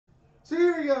So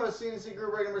here you go, CNC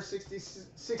Group break number 60,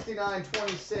 69,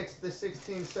 26, the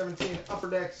 16, 17 Upper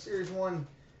Deck Series 1,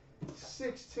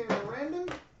 16 random.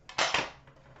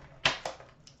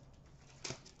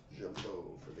 Jumbo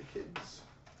for the kids.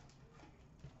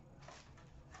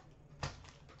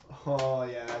 Oh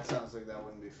yeah, that sounds like that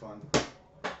wouldn't be fun.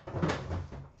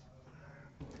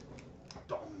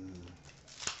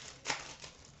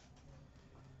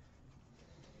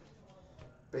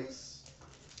 Base.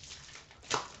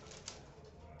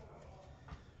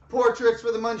 Portraits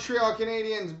for the Montreal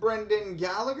Canadiens, Brendan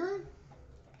Gallagher.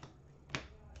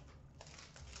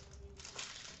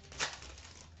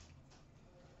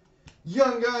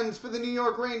 Young Guns for the New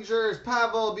York Rangers,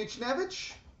 Pavel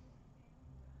Buchnevich.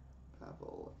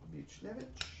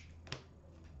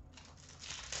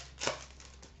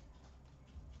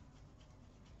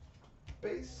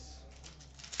 Base.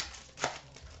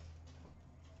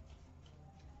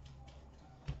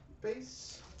 Base.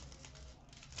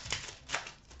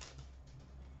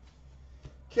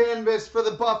 Canvas for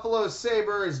the Buffalo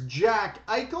Sabres, Jack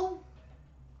Eichel.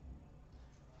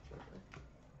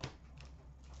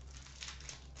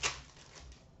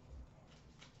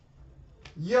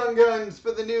 Young Guns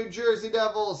for the New Jersey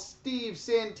Devils, Steve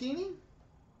Santini.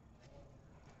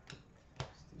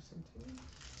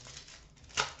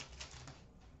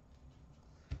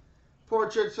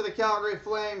 Portraits for the Calgary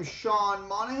Flames, Sean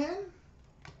Monahan.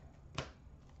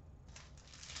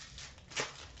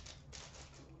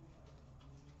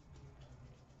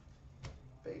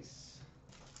 Base.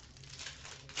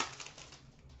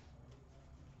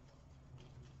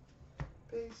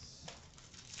 Base.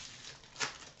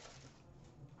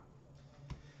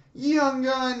 Young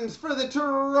Guns for the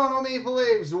Toronto Maple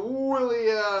Leafs,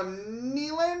 William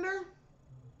Nylander.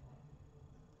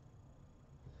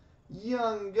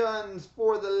 Young Guns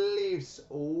for the Leafs,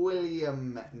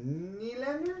 William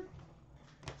Nylander.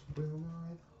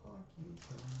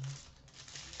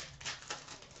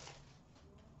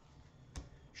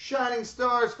 Shining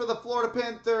Stars for the Florida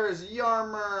Panthers,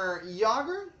 Jaromir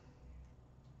Jagr.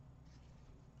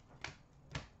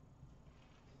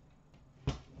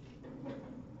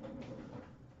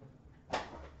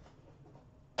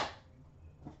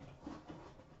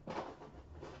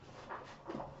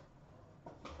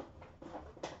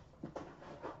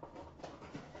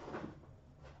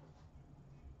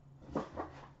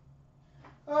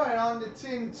 All right, on to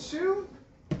tin 2.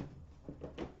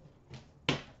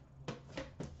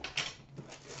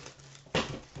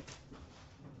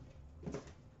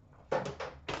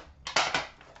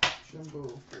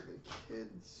 Jumbo for the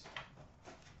kids.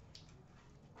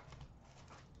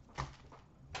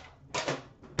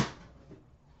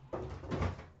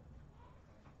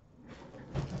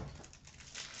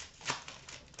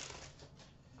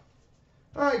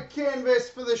 All right, canvas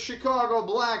for the Chicago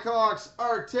Blackhawks,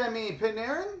 Artemi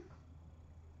Panarin.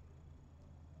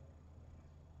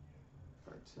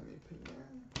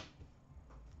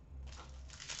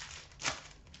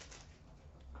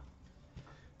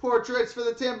 Portraits for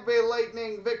the Tampa Bay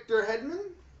Lightning, Victor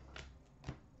Hedman.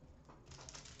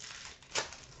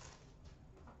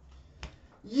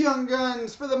 Young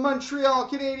Guns for the Montreal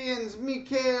Canadiens,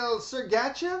 Mikhail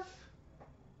Sergachev.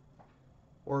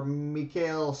 Or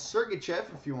Mikhail Sergachev,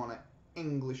 if you want to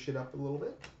English it up a little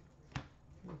bit.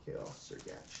 Mikhail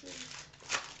Sergachev.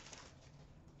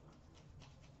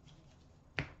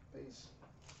 Base.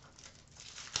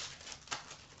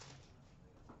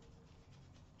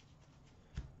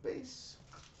 Base.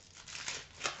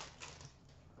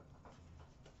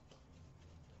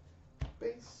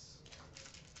 Base.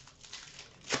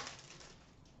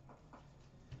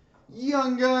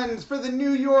 Young Guns for the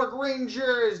New York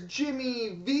Rangers,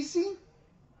 Jimmy Vesey.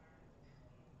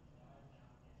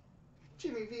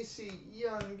 Jimmy Vesey,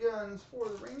 Young Guns for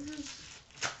the Rangers.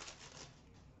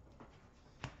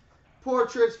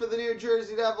 Portraits for the New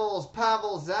Jersey Devils,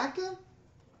 Pavel Zacha.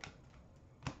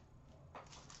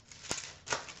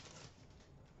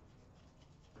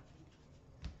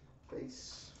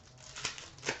 Base.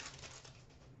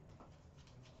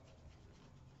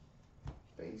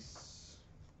 Base.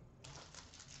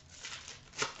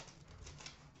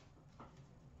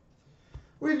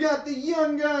 We've got the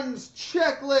Young Guns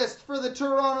checklist for the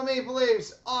Toronto Maple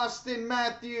Leafs, Austin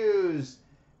Matthews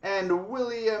and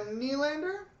William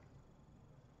Nylander.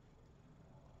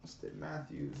 Austin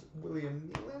Matthews, William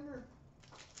Nylander.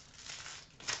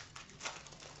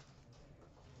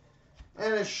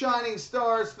 And a Shining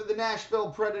Stars for the Nashville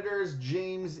Predators,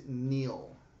 James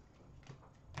Neal.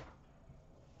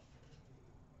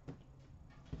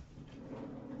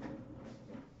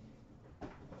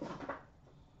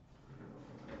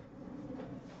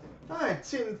 All right,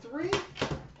 tin 3.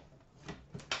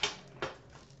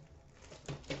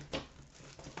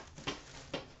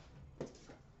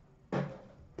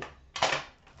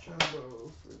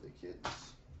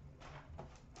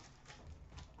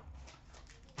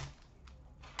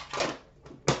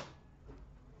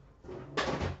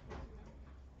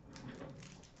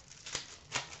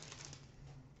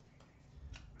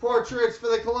 Portraits for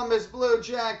the Columbus Blue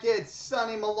Jackets,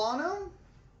 Sonny Milano.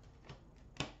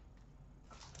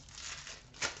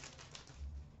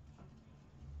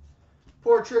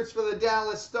 Portraits for the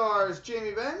Dallas Stars,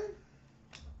 Jamie Benn.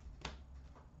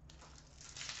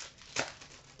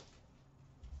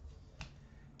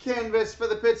 Canvas for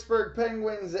the Pittsburgh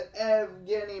Penguins,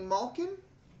 Evgeny Malkin.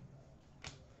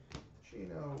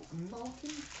 Gino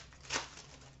Malkin.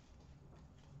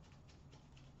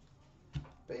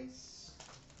 Base.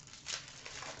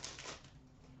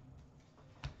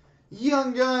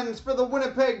 Young Guns for the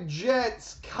Winnipeg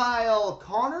Jets, Kyle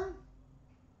Connor.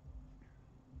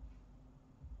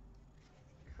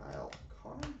 Kyle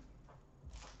Connor.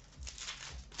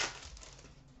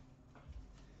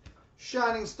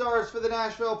 Shining Stars for the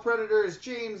Nashville Predators,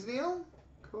 James Neal.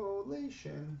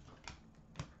 Collation.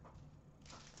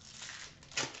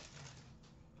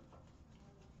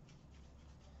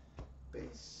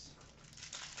 Base.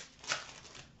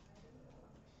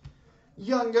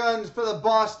 Young Guns for the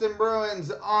Boston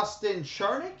Bruins, Austin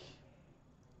Charnick.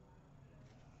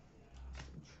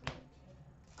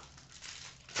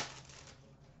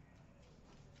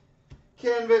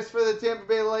 Canvas for the Tampa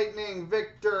Bay Lightning,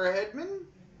 Victor Hedman.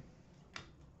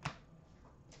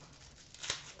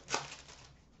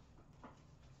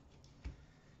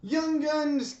 Young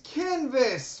Guns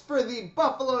Canvas for the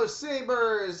Buffalo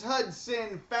Sabres,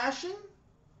 Hudson Fashion.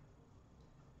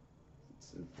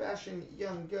 Hudson Fashion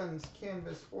Young Guns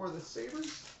Canvas for the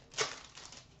Sabres.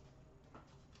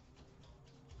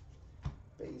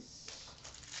 Base.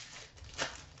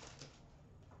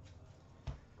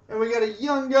 And we got a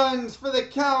Young Guns for the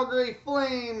Calgary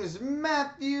Flames,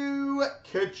 Matthew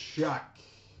Tkachuk.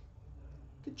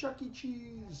 Chuck E.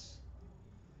 Cheese.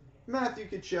 Matthew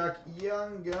Tkachuk,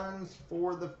 Young Guns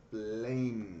for the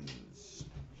Flames.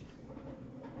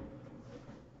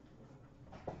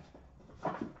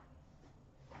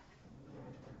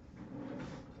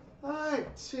 All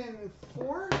right,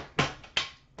 10-4.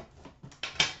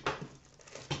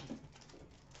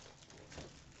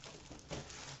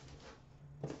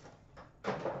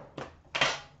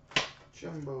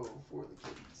 Jumbo for the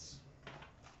kids.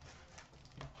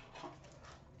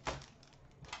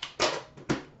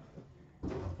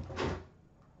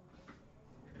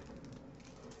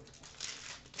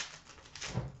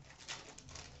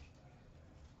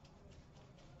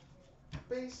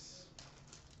 Base.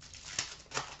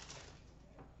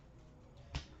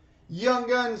 Young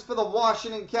Guns for the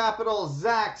Washington Capitals,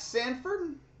 Zach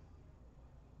Sanford.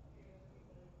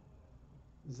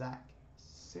 Zach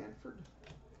Sanford.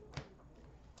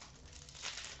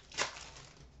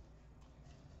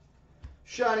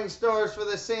 Shining Stars for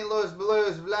the St. Louis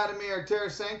Blues, Vladimir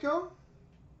Tarasenko.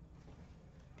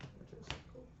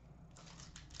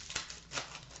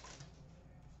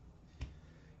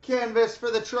 Canvas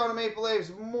for the Toronto Maple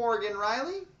Leafs, Morgan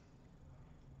Riley.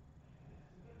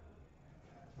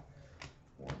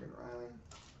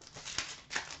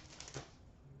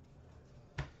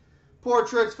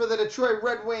 Portraits for the Detroit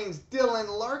Red Wings, Dylan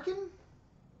Larkin.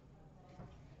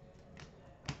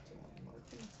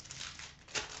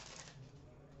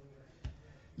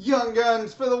 Young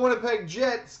Guns for the Winnipeg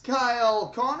Jets, Kyle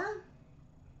Connor.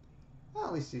 Well,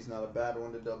 at least he's not a bad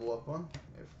one to double up on,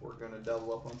 if we're going to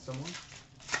double up on someone.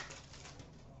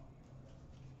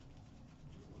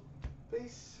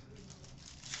 Base.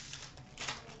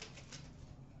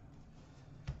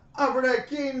 Upper Deck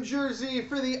game jersey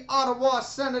for the Ottawa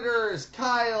Senators,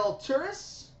 Kyle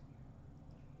Turris.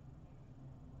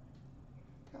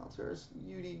 Kyle Turris,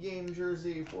 UD game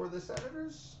jersey for the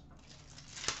Senators.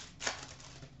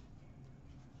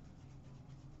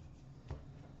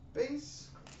 Base.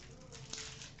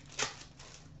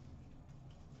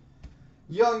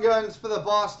 Young Guns for the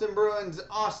Boston Bruins,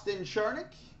 Austin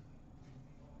Charnick.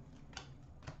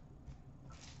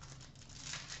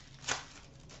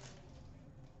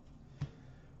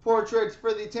 Portraits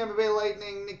for the Tampa Bay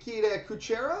Lightning, Nikita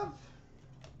Kucherov.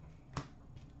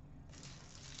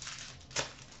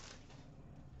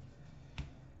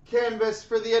 Canvas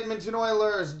for the Edmonton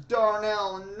Oilers,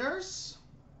 Darnell Nurse.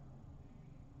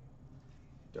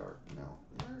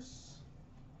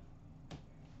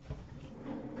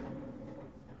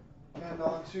 And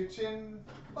on to tin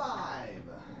 5.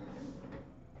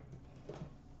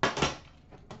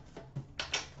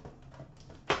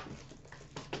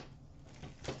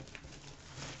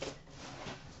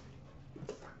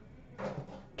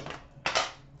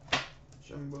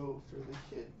 Jumbo for the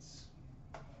kids.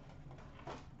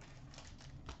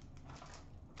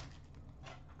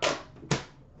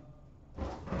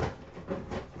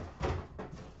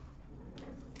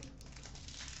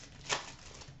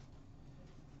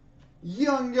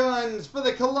 Young Guns for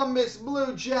the Columbus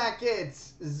Blue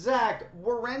Jackets, Zach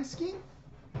Werenski.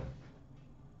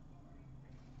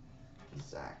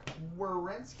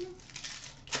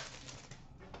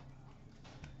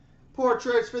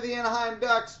 Portraits for the Anaheim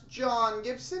Ducks, John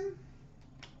Gibson.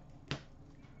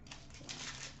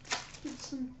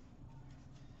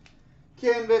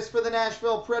 Canvas for the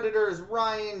Nashville Predators,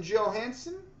 Ryan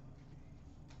Johansson.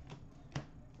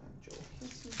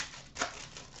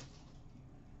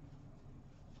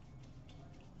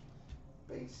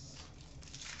 Base.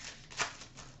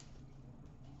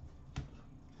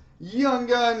 Young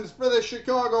Guns for the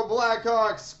Chicago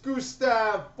Blackhawks,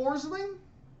 Gustav Forsling.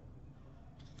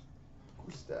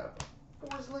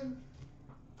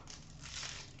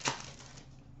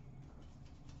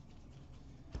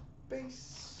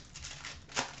 Base.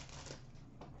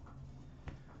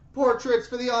 Portraits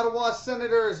for the Ottawa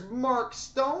Senators, Mark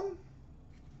Stone.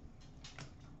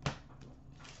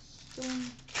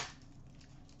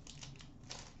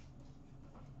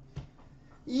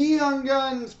 Young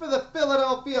Guns for the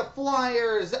Philadelphia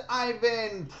Flyers,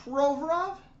 Ivan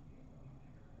Provorov.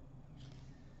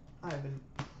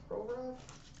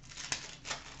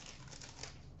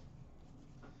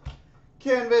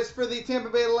 Canvas for the Tampa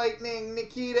Bay Lightning,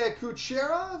 Nikita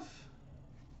Kucherov.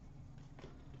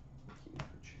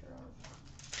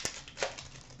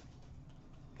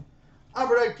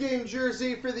 Upper game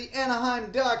jersey for the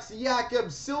Anaheim Ducks, Jakob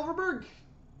Silfverberg.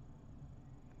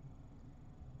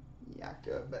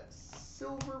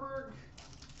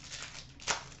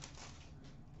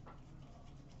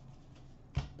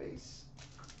 Base.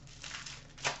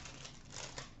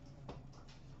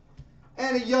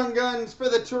 And a Young Guns for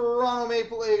the Toronto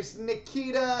Maple Leafs,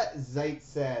 Nikita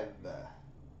Zaitsev.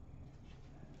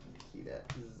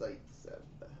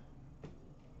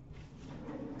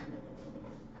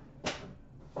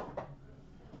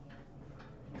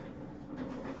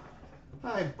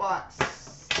 All right, box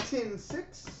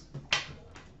 10-6.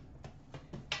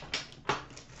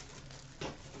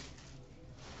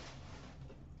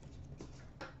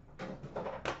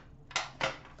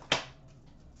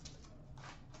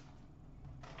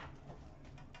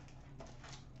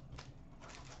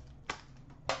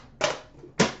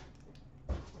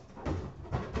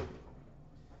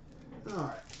 All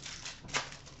right.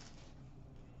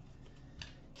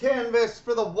 Canvas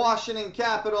for the Washington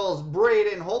Capitals,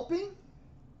 Braden Holtby.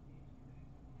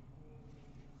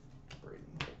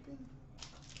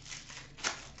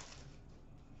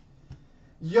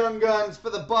 Young Guns for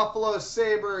the Buffalo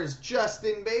Sabres,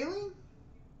 Justin Bailey.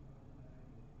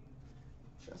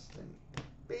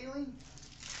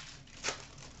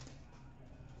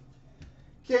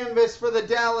 Canvas for the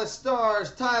Dallas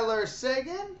Stars, Tyler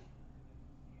Seguin.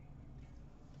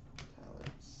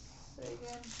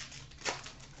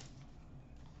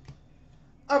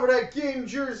 Upper Deck game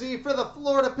jersey for the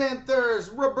Florida Panthers,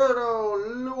 Roberto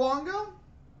Luongo.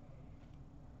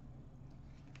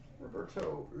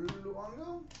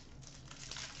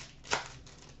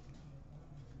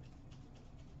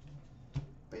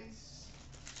 Base.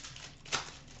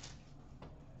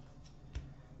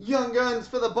 Young Guns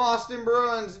for the Boston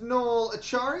Bruins, Noel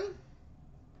Acciari.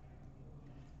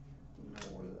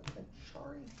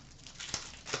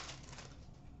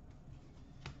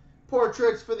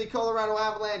 Portraits for the Colorado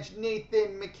Avalanche,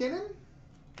 Nathan McKinnon.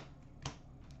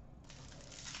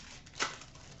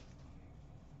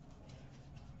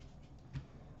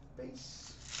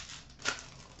 Base.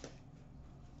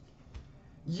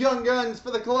 Young Guns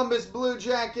for the Columbus Blue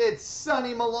Jackets,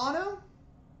 Sonny Milano.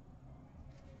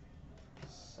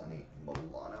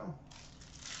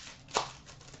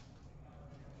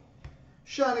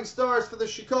 Shining Stars for the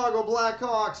Chicago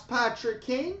Blackhawks, Patrick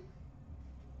Kane.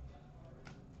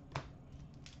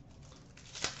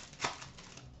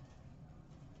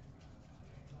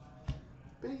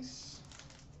 Base.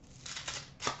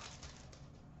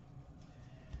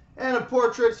 And a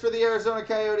portraits for the Arizona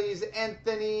Coyotes,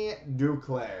 Anthony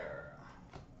Duclair.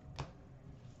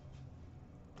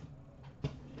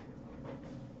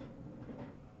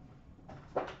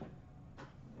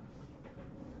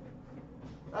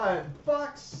 All right,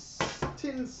 box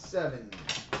 10-7.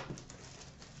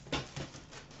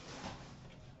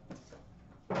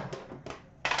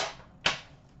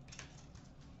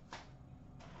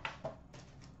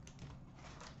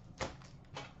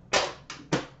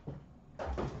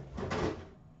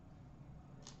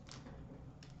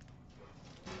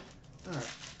 All right.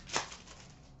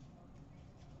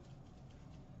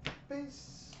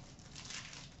 Base.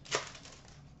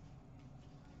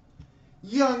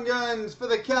 Young Guns for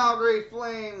the Calgary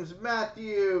Flames,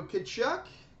 Matthew Tkachuk.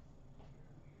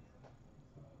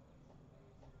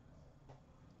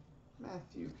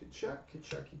 Matthew Tkachuk,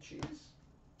 Kentucky Cheese.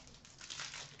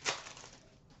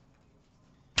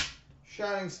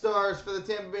 Shining Stars for the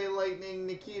Tampa Bay Lightning,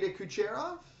 Nikita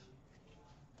Kucherov.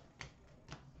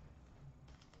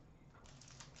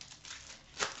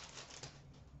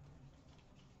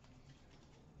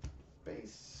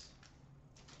 Base.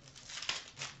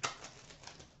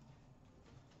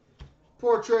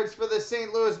 Portraits for the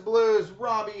St. Louis Blues,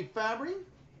 Robbie Fabry.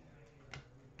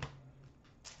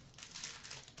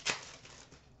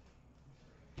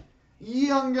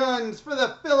 Young Guns for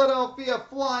the Philadelphia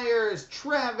Flyers,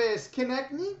 Travis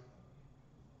Konecny.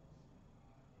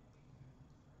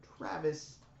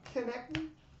 Travis Konecny.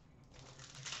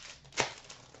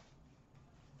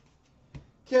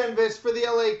 Canvas for the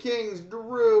LA Kings,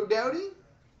 Drew Doughty.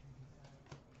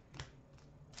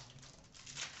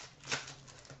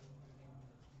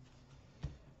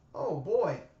 Oh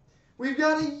boy. We've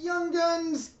got a Young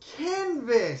Guns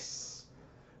canvas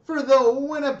for the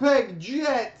Winnipeg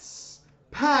Jets,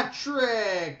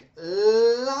 Patrick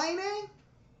Laine.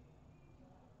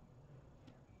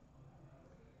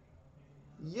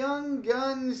 Young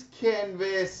Guns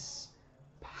canvas,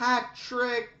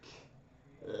 Patrick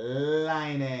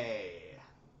Laine.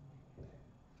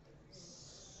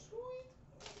 Sweet.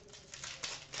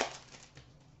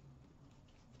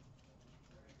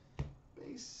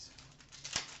 Base.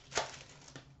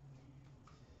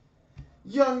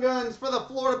 Young Guns for the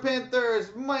Florida Panthers,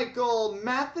 Michael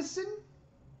Matheson.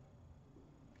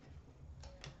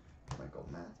 Michael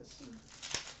Matheson.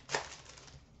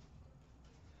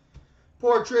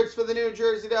 Portraits for the New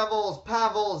Jersey Devils,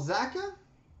 Pavel Zacha.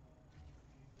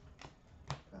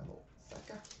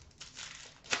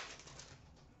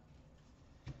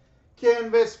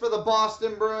 Canvas for the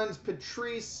Boston Bruins,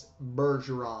 Patrice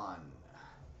Bergeron.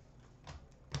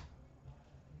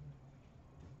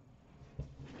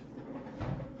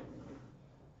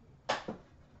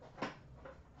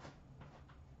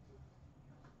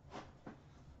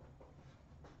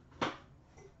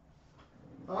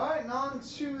 All right, and on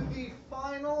to the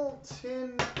final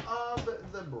tin of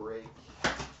the break.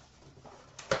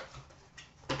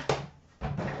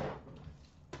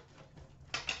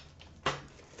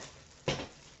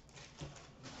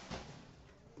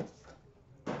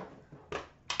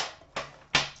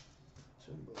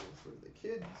 Jumbo for the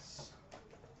kids.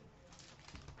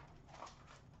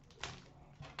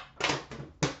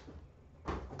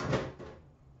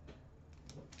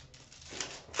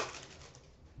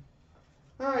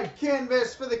 All right,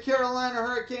 canvas for the Carolina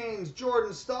Hurricanes,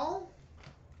 Jordan Staal.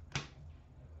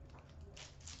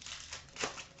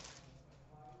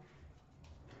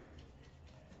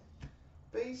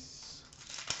 Base.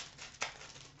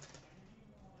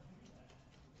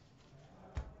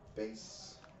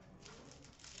 Base.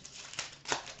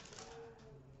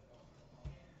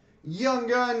 Young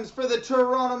Guns for the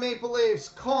Toronto Maple Leafs,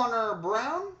 Connor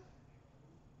Brown.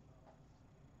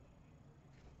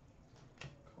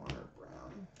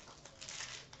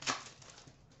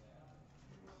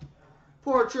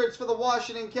 Portraits for the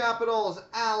Washington Capitals,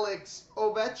 Alex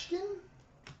Ovechkin.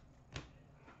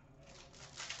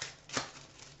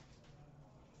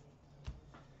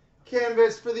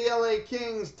 Canvas for the LA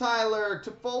Kings, Tyler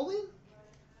Toffoli.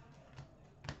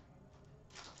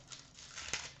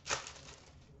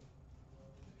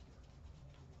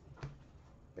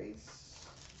 Base.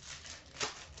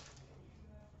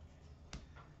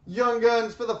 Young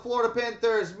Guns for the Florida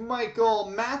Panthers,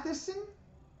 Michael Matheson.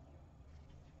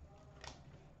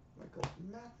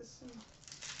 Matheson.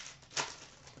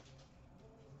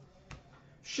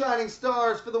 Shining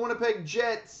Stars for the Winnipeg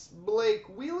Jets, Blake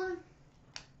Wheeler.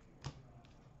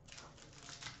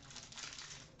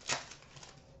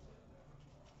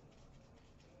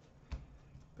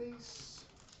 Base.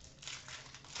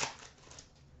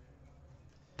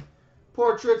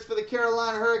 Portraits for the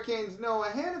Carolina Hurricanes, Noah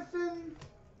Hannafin.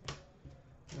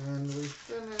 And we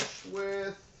finish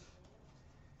with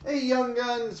a Young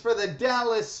Guns for the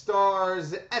Dallas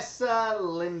Stars, Esa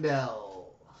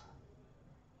Lindell.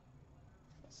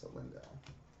 Esa Lindell.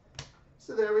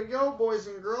 So there we go, boys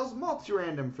and girls.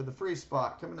 Multi-random for the free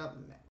spot coming up next.